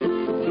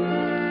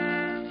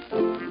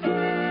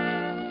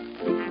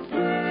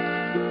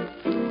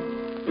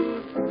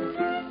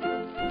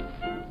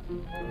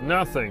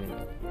Nothing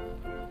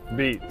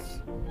beats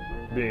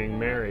being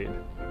married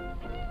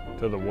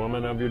to the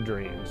woman of your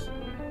dreams.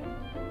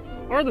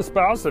 Or the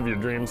spouse of your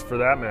dreams, for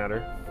that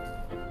matter.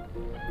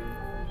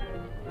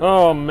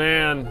 Oh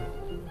man,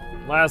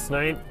 last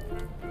night,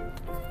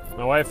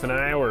 my wife and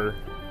I were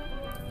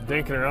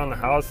dinking around the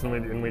house,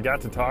 and we got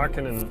to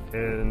talking,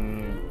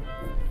 and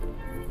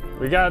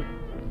we got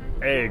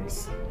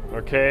eggs,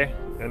 okay?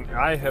 And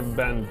I have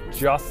been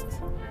just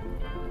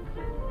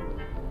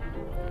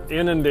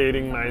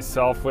inundating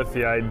myself with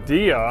the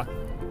idea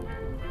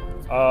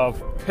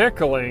of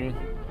pickling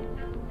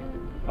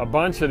a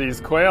bunch of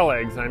these quail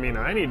eggs. I mean,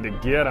 I need to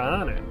get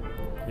on it.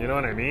 You know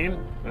what I mean?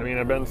 I mean,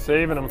 I've been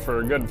saving them for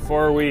a good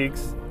 4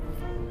 weeks.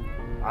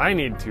 I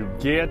need to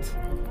get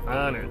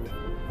on it.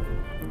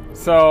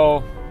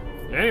 So,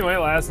 anyway,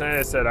 last night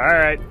I said, all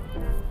right,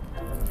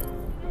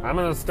 I'm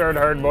gonna start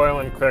hard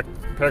boiling quick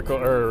pickle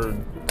or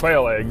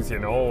quail eggs. You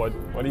know,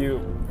 what do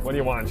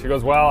you want? She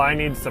goes, well, I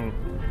need some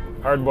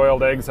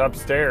hard-boiled eggs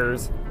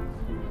upstairs,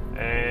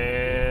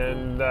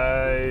 and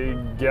I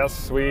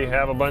guess we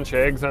have a bunch of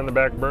eggs on the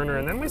back burner.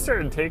 And then we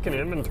started taking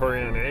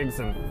inventory on eggs,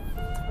 and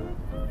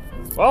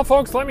well,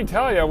 folks, let me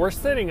tell you, we're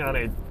sitting on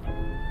an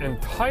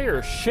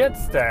entire shit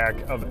stack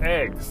of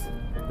eggs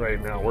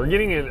right now. We're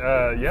getting it.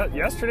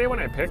 Yesterday when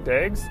I picked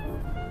eggs,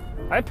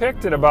 I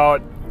picked at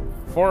about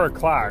 4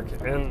 o'clock,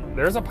 and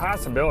there's a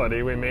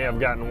possibility we may have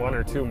gotten 1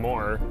 or 2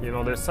 more. You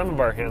know, there's some of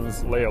our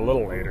hens lay a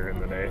little later in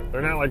the day.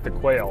 They're not like the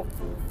quail.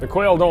 The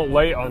quail don't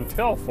lay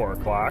until 4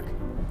 o'clock,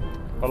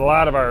 but a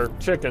lot of our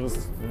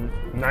chickens,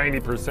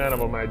 90% of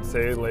them I'd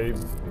say, lay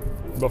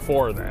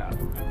before that.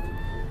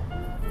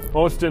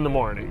 Most in the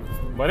morning.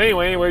 But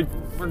anyway, we're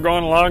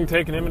going along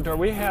taking inventory.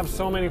 We have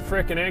so many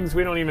frickin' eggs,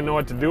 we don't even know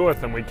what to do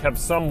with them. We kept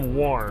some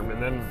warm,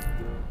 and then,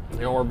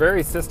 you know, we're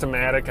very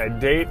systematic. I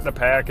date the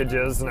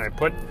packages, and I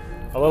put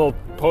a little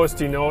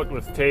post-it note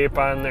with tape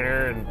on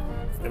there,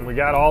 and we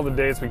got all the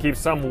dates. We keep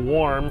some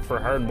warm for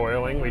hard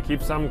boiling. We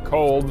keep some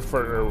cold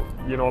for,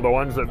 you know, the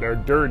ones that are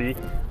dirty.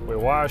 We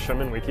wash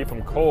them and we keep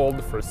them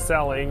cold for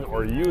selling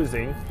or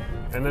using.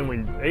 And then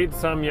we ate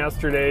some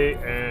yesterday,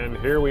 and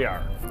here we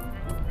are.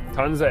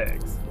 Tons of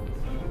eggs.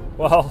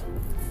 Well,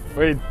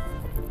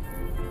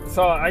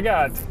 so I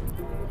got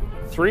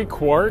 3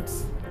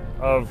 quarts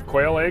of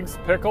quail eggs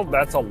pickled.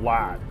 That's a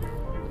lot.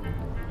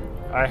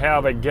 I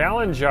have a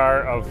gallon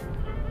jar of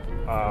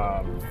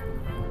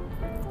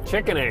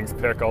chicken eggs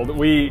pickled.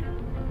 We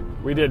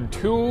did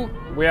 2.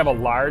 We have a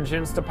large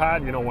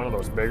Instapot, you know, one of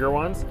those bigger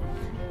ones.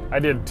 I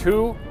did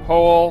 2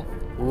 whole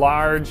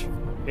large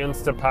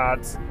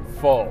Instapots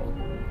full.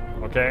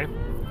 Okay,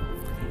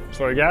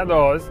 so I got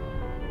those,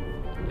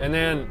 and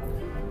then,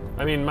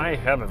 I mean, my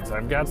heavens,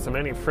 I've got so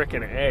many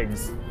frickin'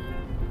 eggs.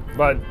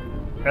 But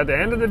at the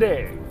end of the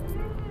day,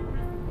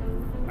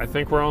 I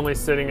think we're only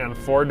sitting on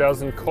 4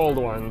 dozen cold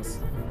ones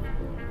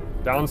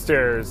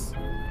downstairs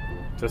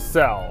to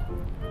sell.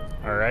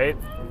 All right,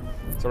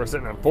 so we're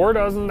sitting on 4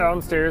 dozen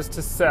downstairs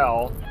to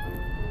sell,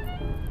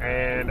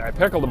 and I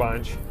pickled a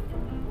bunch,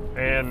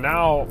 and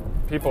now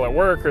people at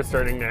work are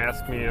starting to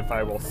ask me if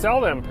I will sell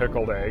them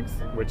pickled eggs,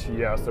 which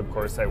yes, of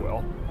course I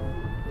will.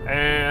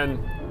 And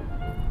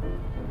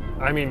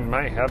I mean,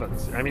 my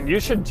heavens, I mean, you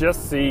should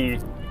just see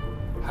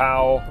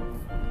how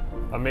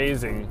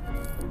amazing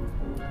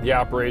the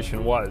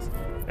operation was.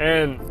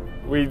 And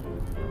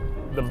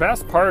the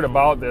best part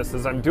about this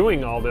is I'm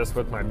doing all this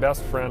with my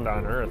best friend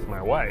on earth,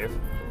 my wife.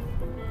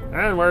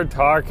 And we're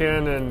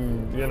talking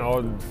and, you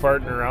know,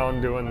 farting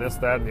around doing this,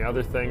 that, and the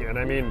other thing. And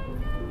I mean,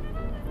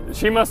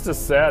 she must have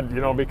said,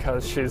 you know,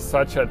 because she's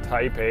such a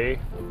type A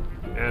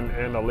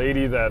and a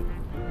lady that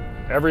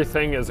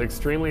everything is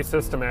extremely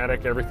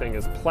systematic, everything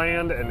is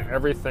planned, and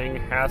everything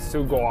has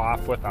to go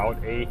off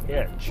without a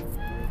hitch.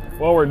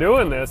 Well, we're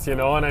doing this, you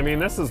know, and I mean,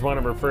 this is one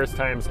of her first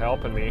times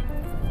helping me.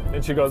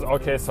 And she goes,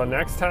 okay, so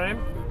next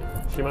time,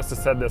 she must have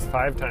said this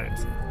 5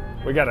 times,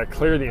 we got to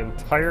clear the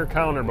entire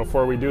counter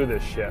before we do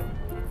this shit.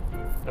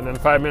 And then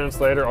 5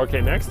 minutes later,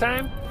 okay, next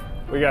time,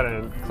 we got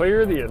to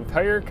clear the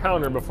entire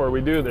counter before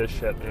we do this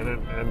shit.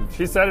 And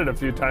she said it a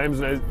few times,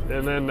 and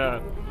then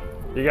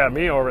you got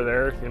me over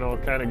there, you know,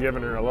 kind of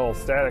giving her a little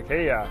static.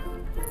 Hey,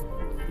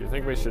 do you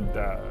think we should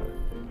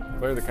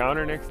clear the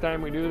counter next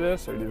time we do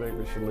this, or do you think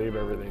we should leave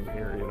everything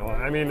here? You know,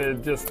 I mean,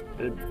 it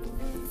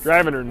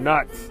driving her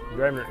nuts,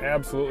 driving her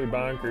absolutely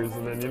bonkers.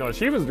 And then, you know,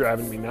 she was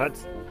driving me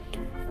nuts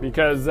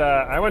because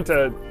I went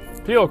to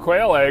peel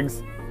quail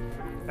eggs,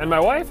 and my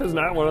wife is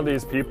not one of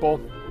these people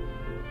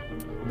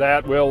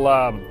that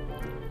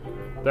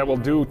will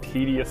do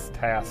tedious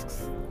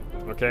tasks.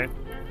 Okay.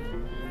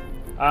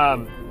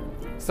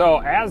 So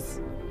as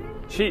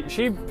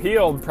she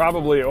peeled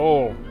probably,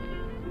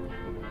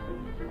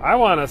 I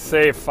want to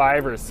say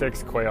 5 or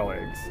 6 quail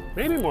eggs,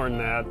 maybe more than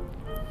that,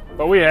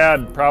 but we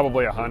had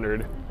probably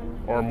 100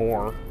 or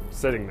more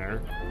sitting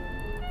there,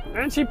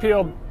 and she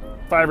peeled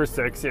 5 or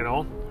 6, you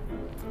know,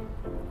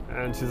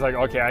 and she's like,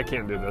 okay, I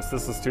can't do this.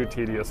 This is too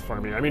tedious for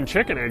me. I mean,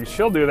 chicken eggs,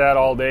 she'll do that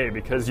all day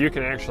because you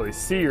can actually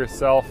see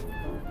yourself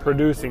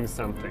producing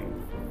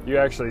something. You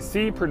actually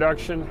see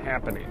production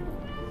happening,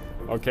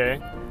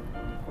 okay?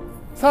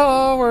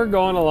 So we're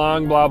going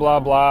along, blah, blah,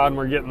 blah, and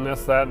we're getting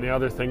this, that, and the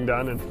other thing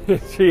done,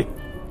 and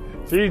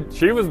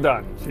she was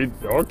done.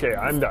 Okay,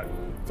 I'm done.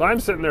 So I'm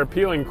sitting there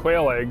peeling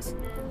quail eggs,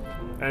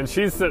 and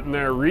she's sitting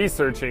there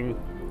researching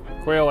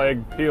quail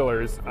egg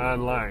peelers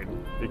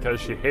online because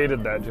she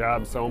hated that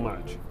job so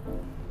much.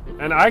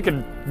 And I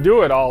could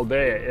do it all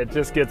day. It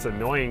just gets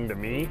annoying to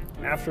me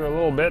after a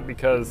little bit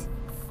because,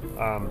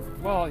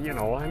 well, you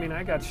know, I mean,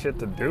 I got shit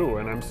to do,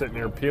 and I'm sitting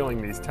here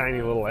peeling these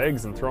tiny little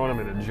eggs and throwing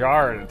them in a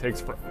jar, and it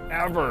takes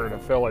forever to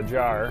fill a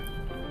jar.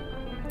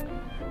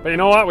 But you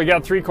know what? We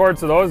got 3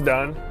 quarts of those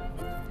done,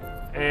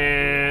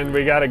 and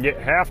we got a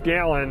half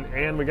gallon,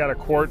 and we got a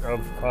quart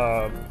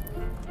of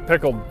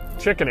pickled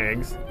chicken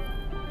eggs.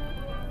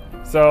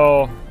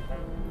 So,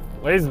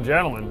 ladies and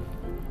gentlemen,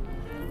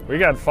 we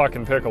got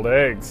fucking pickled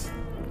eggs.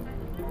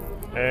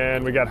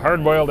 And we got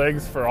hard-boiled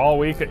eggs for all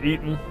week of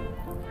eating.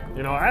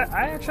 You know,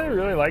 I actually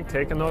really like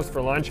taking those for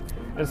lunch.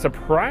 And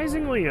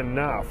surprisingly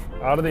enough,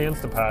 out of the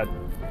Instapot,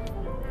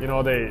 you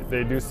know,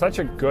 they do such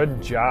a good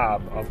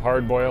job of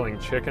hard-boiling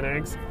chicken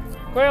eggs.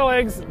 Quail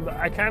eggs,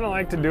 I kind of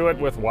like to do it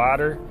with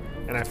water.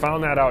 And I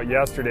found that out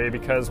yesterday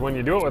because when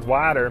you do it with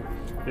water,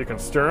 you can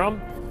stir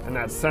them, and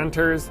that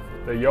centers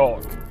the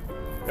yolk.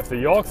 If the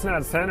yolk's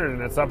not centered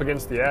and it's up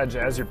against the edge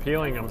as you're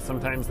peeling them,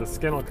 sometimes the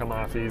skin will come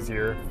off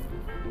easier,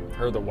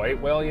 or the white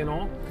will, you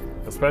know,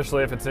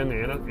 especially if it's in the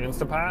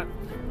Instapot,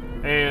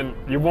 and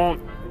you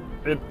won't,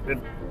 it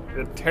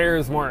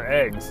tears more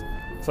eggs.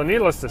 So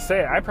needless to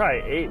say, I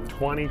probably ate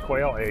 20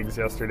 quail eggs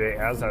yesterday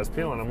as I was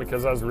peeling them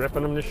because I was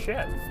ripping them to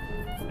shit,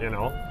 you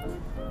know.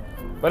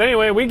 But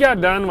anyway, we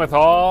got done with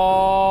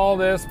all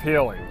this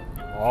peeling,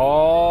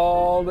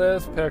 all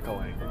this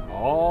pickling,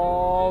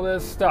 all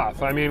this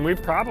stuff. I mean, we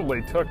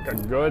probably took a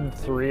good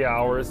 3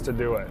 hours to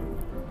do it.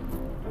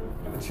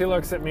 And she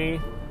looks at me,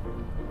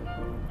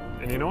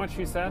 and you know what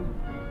she said?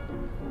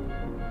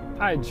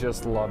 I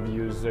just love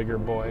you,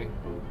 Zigger Boy.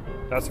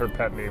 That's her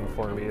pet name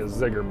for me, is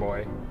Zigger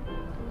Boy.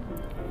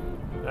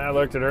 And I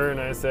looked at her and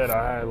I said,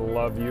 I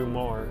love you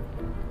more.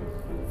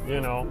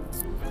 You know,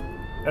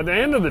 at the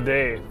end of the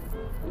day,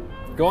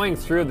 going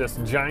through this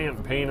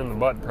giant pain in the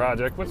butt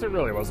project, which it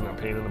really wasn't a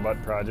pain in the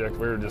butt project,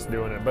 we were just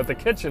doing it, but the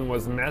kitchen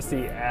was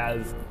messy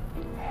as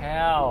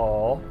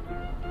hell,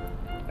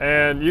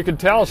 and you could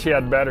tell she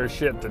had better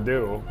shit to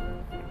do.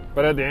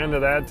 But at the end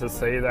of that, to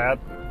say that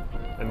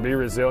and be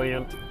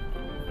resilient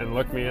and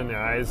look me in the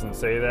eyes and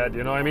say that,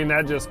 you know, I mean,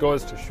 that just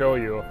goes to show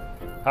you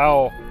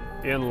how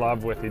in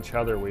love with each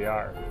other we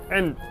are.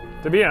 And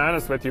to be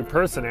honest with you,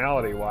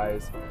 personality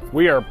wise,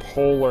 we are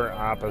polar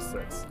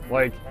opposites.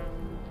 Like,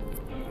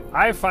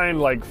 I find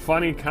like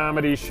funny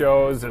comedy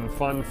shows and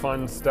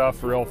fun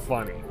stuff real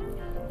funny.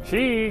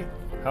 She,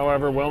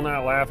 however, will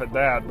not laugh at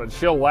that, but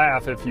she'll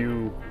laugh if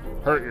you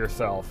hurt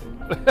yourself.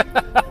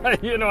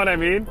 You know what I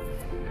mean?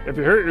 If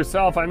you hurt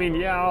yourself, I mean,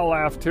 yeah, I'll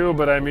laugh too,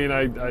 but I mean,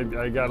 I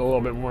got a little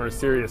bit more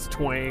serious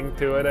twang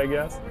to it, I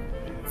guess.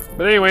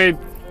 But anyway,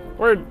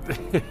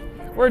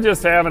 we're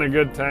just having a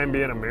good time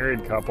being a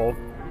married couple,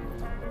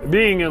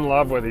 being in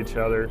love with each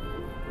other,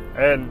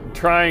 and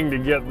trying to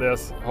get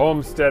this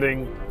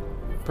homesteading,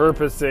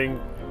 purposing,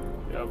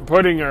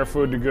 putting our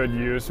food to good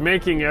use,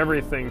 making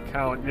everything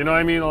count. You know,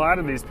 I mean, a lot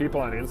of these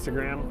people on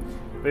Instagram,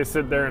 they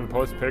sit there and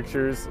post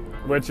pictures,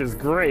 which is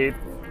great,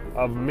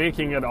 of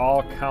making it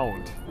all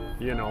count,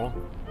 you know.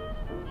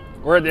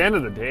 Or at the end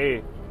of the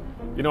day,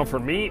 you know, for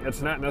me,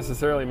 it's not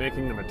necessarily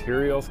making the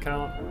materials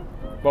count,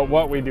 but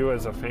what we do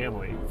as a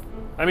family.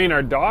 I mean,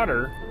 our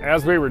daughter,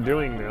 as we were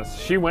doing this,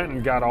 she went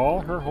and got all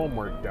her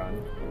homework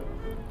done.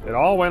 It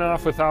all went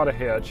off without a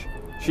hitch.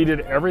 She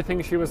did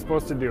everything she was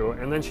supposed to do,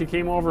 and then she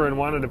came over and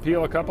wanted to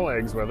peel a couple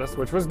eggs with us,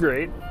 which was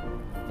great.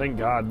 Thank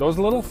God. Those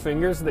little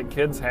fingers that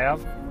kids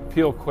have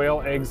peel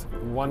quail eggs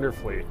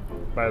wonderfully,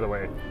 by the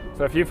way.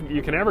 So if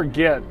you can ever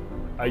get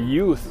a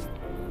youth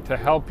to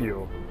help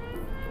you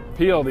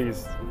peel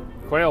these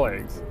quail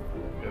eggs,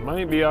 it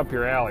might be up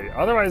your alley.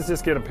 Otherwise,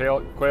 just get a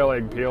quail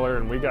egg peeler,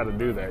 and we got to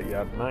do that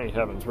yet. My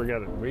heavens, we got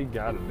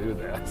to do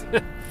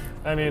that.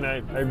 I mean, I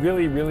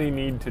really, really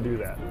need to do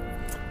that.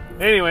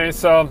 Anyway,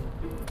 so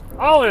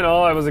all in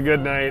all, it was a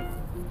good night,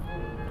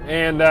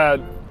 and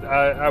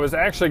I was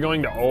actually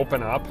going to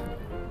open up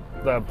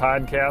the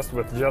podcast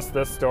with just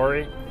this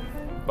story,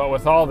 but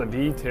with all the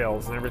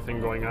details and everything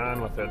going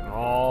on with it and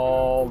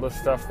all the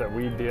stuff that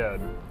we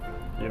did,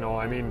 you know,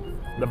 I mean,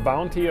 the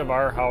bounty of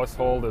our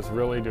household is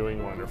really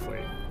doing wonderfully.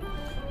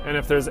 And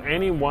if there's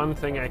any one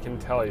thing I can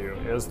tell you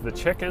is the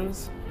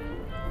chickens,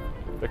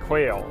 the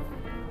quail,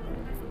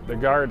 the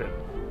garden,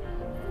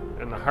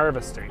 and the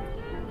harvesting,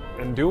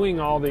 and doing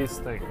all these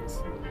things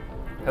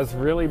has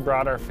really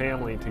brought our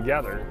family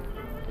together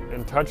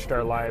and touched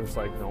our lives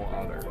like no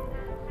other.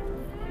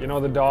 You know,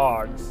 the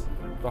dogs,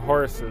 the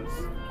horses,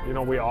 you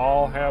know, we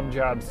all have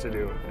jobs to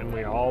do, and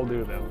we all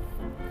do them.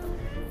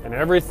 And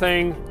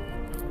everything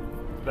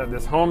that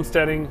this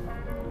homesteading,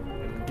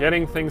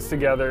 getting things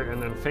together,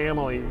 and then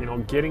family, you know,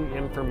 getting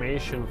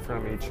information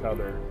from each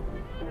other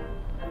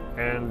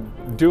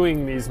and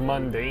doing these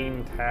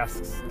mundane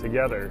tasks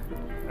together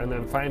and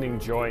then finding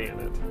joy in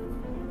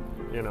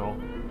it. you know.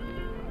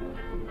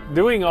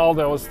 Doing all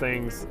those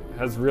things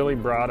has really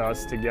brought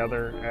us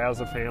together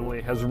as a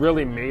family, has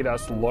really made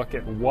us look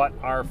at what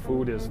our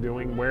food is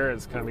doing, where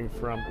it's coming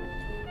from,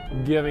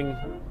 giving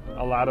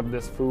a lot of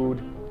this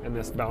food and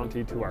this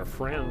bounty to our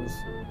friends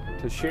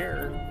to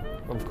share,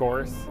 of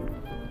course.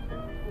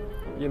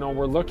 You know,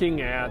 we're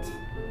looking at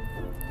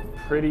a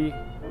pretty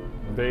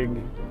big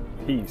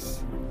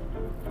piece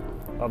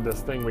of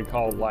this thing we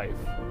call life.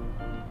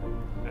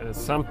 And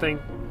it's something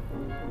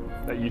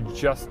that you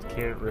just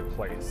can't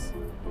replace.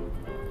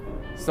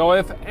 So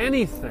if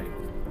anything,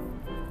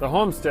 the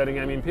homesteading,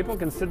 I mean, people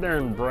can sit there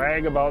and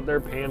brag about their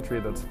pantry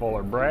that's full,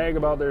 or brag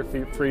about their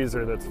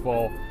freezer that's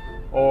full,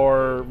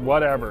 or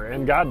whatever.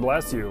 And God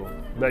bless you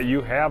that you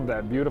have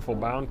that beautiful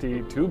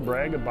bounty to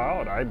brag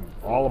about. I'm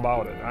all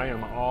about it. I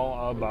am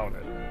all about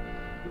it.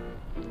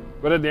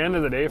 But at the end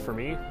of the day, for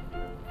me,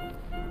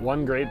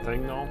 one great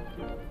thing though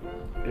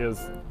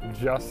is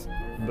just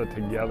the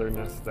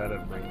togetherness that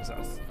it brings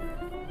us.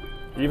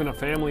 Even a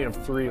family of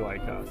 3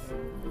 like us.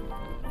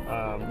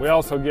 We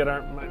also get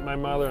my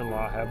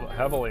mother-in-law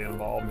heavily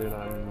involved in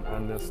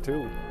on this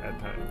too at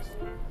times.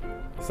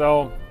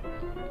 So,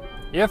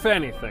 if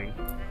anything,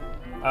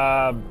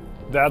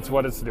 that's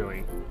what it's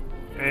doing.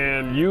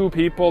 And you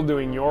people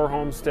doing your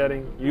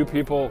homesteading, you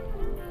people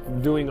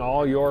doing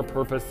all your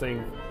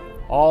purposing,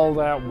 all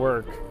that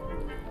work,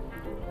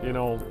 you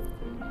know,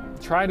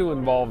 try to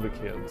involve the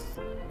kids.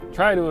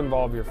 Try to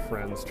involve your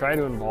friends. Try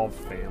to involve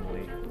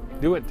family.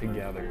 Do it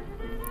together.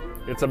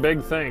 It's a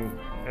big thing.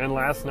 And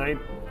last night,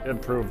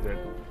 it proved it.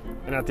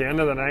 And at the end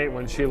of the night,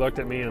 when she looked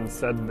at me and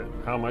said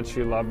how much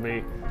she loved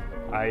me,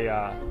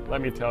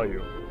 let me tell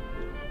you,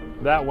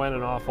 that went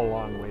an awful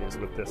long ways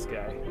with this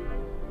guy.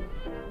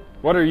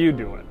 What are you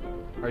doing?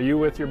 Are you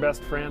with your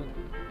best friend?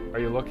 Are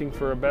you looking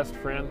for a best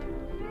friend?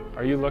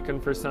 Are you looking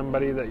for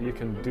somebody that you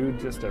can do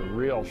just a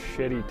real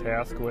shitty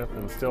task with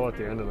and still at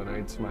the end of the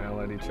night smile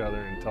at each other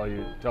and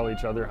tell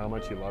each other how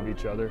much you love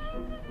each other?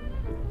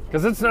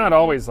 Because it's not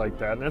always like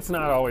that, and it's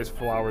not always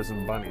flowers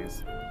and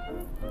bunnies.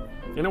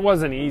 And it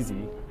wasn't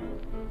easy.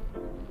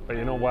 But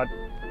you know what?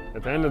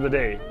 At the end of the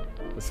day,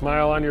 the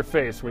smile on your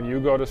face when you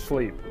go to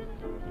sleep,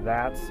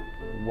 that's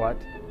what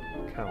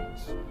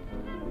counts.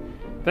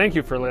 Thank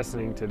you for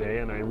listening today,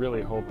 and I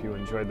really hope you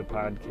enjoyed the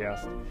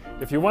podcast.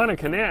 If you want to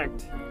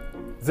connect,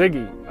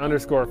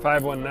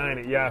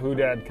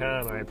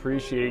 Ziggy_519@yahoo.com. I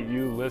appreciate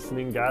you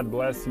listening. God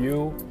bless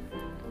you.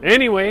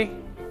 Anyway,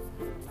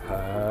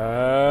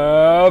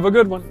 have a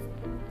good one.